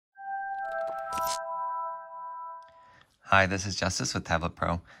Hi, this is Justice with Tablet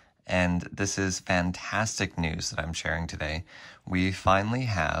Pro, and this is fantastic news that I'm sharing today. We finally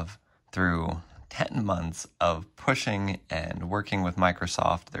have, through 10 months of pushing and working with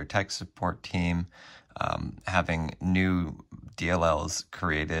Microsoft, their tech support team, having new DLLs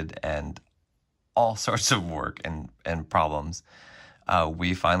created and all sorts of work and problems.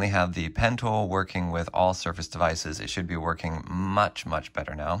 We finally have the pen tool working with all Surface devices. It should be working much, much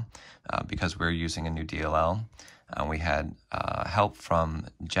better now because we're using a new DLL. We had help from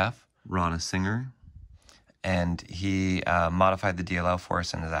Jeff Rana Singer, and he modified the DLL for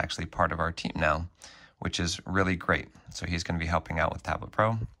us and is actually part of our team now, which is really great. So he's going to be helping out with Tablet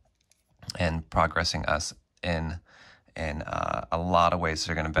Pro and progressing us in a lot of ways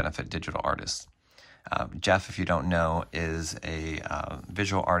that are going to benefit digital artists. Jeff, if you don't know, is a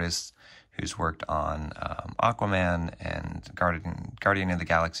visual artist who's worked on Aquaman and Guardian of the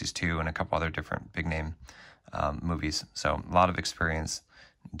Galaxies 2 and a couple other different big name movies. So a lot of experience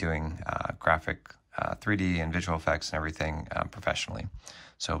doing graphic 3D and visual effects and everything professionally.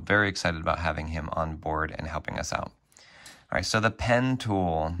 So very excited about having him on board and helping us out. All right, so the pen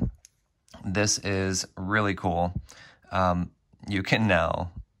tool, this is really cool. You can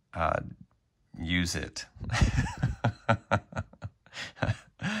now use it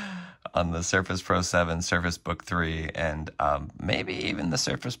on the Surface Pro 7, Surface Book 3, and maybe even the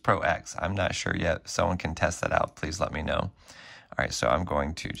Surface Pro X. I'm not sure yet. If someone can test that out, please let me know. All right, so I'm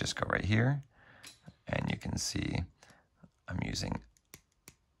going to just go right here, and you can see I'm using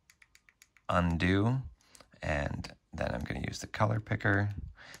undo, and then I'm going to use the color picker.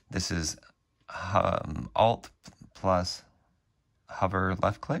 This is Alt plus hover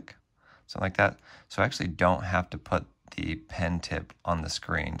left click, something like that. So I actually don't have to put the pen tip on the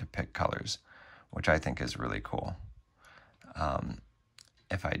screen to pick colors, which I think is really cool.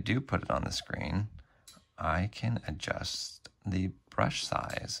 If I do put it on the screen, I can adjust the brush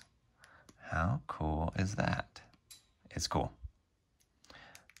size. How cool is that? It's cool.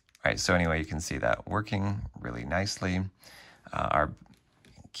 All right, so anyway, you can see that working really nicely. Our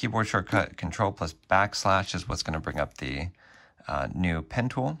keyboard shortcut, Control plus backslash, is what's going to bring up the new pen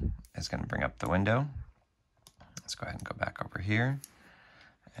tool. It's going to bring up the window. Let's go ahead and go back over here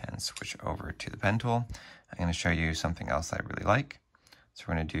and switch over to the pen tool. I'm going to show you something else I really like. So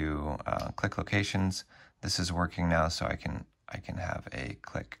we're going to do click locations. This is working now, so I can have a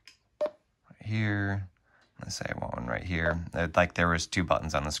click right here. Let's say I want one right here. Like there was two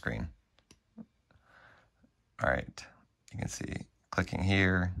buttons on the screen. All right, you can see clicking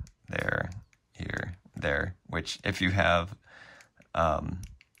here, there, here, there, which if you have a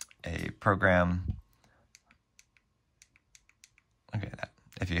program,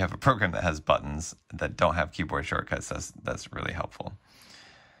 if you have a program that has buttons that don't have keyboard shortcuts, that's really helpful.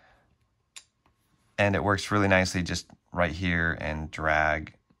 And it works really nicely just right here, and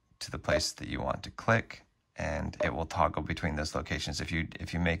drag to the place that you want to click, and it will toggle between those locations. If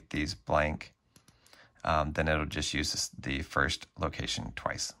you make these blank, then it'll just use the first location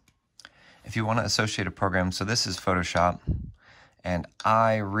twice. If you want to associate a program, so this is Photoshop, and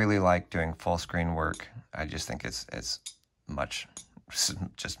I really like doing full screen work. I just think it's much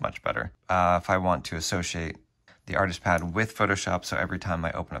better. If I want to associate the artist pad with Photoshop, so every time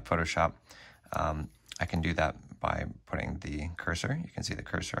I open up Photoshop, I can do that by putting the cursor. You can see the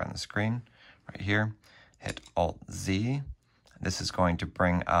cursor on the screen right here. Hit Alt-Z. This is going to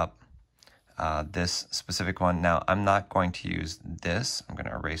bring up this specific one. Now, I'm not going to use this. I'm going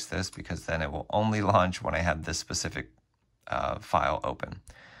to erase this because then it will only launch when I have this specific file open.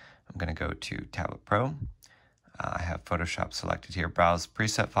 I'm going to go to Tablet Pro. I have Photoshop selected here. Browse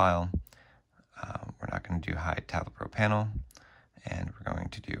preset file. We're not going to do hide Tablet Pro panel. And we're going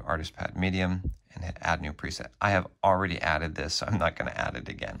to do artist pad medium and hit add new preset. I have already added this, so I'm not going to add it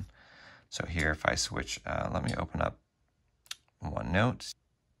again. So here, if I switch, let me open up OneNote.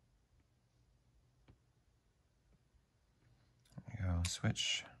 There we go,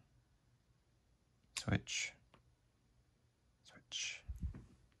 switch.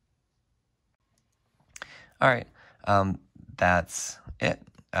 All right, that's it.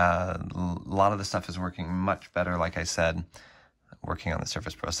 A lot of the stuff is working much better, like I said, working on the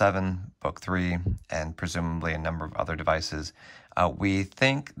Surface Pro 7, Book 3, and presumably a number of other devices. We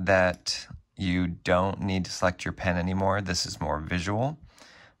think that you don't need to select your pen anymore. This is more visual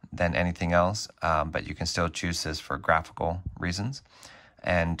than anything else, but you can still choose this for graphical reasons.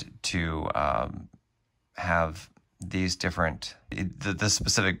 And to have these different, the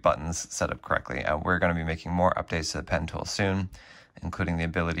specific buttons set up correctly. We're going to be making more updates to the pen tool soon, including the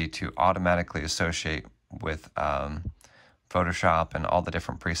ability to automatically associate with Photoshop and all the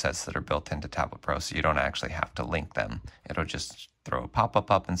different presets that are built into Tablet Pro, so you don't actually have to link them. It'll just throw a pop-up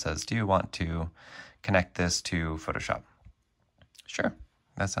up and says, do you want to connect this to Photoshop? Sure,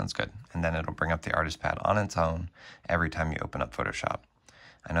 that sounds good. And then it'll bring up the artist pad on its own every time you open up Photoshop.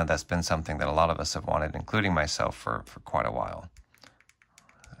 I know that's been something that a lot of us have wanted, including myself, for quite a while.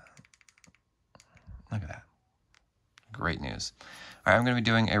 Look at that. Great news. All right, I'm going to be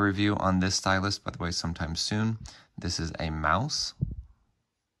doing a review on this stylus, by the way, sometime soon. This is a mouse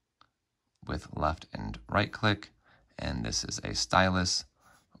with left and right click, and this is a stylus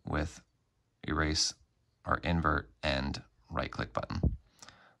with erase or invert and right click button.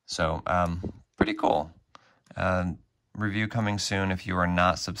 So pretty cool. Review coming soon. If you are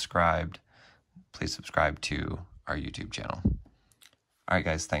not subscribed, please subscribe to our YouTube channel. All right,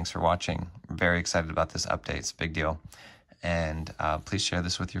 guys, thanks for watching. I'm very excited about this update. It's a big deal. And please share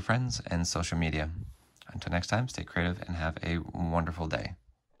this with your friends and social media. Until next time, stay creative and have a wonderful day.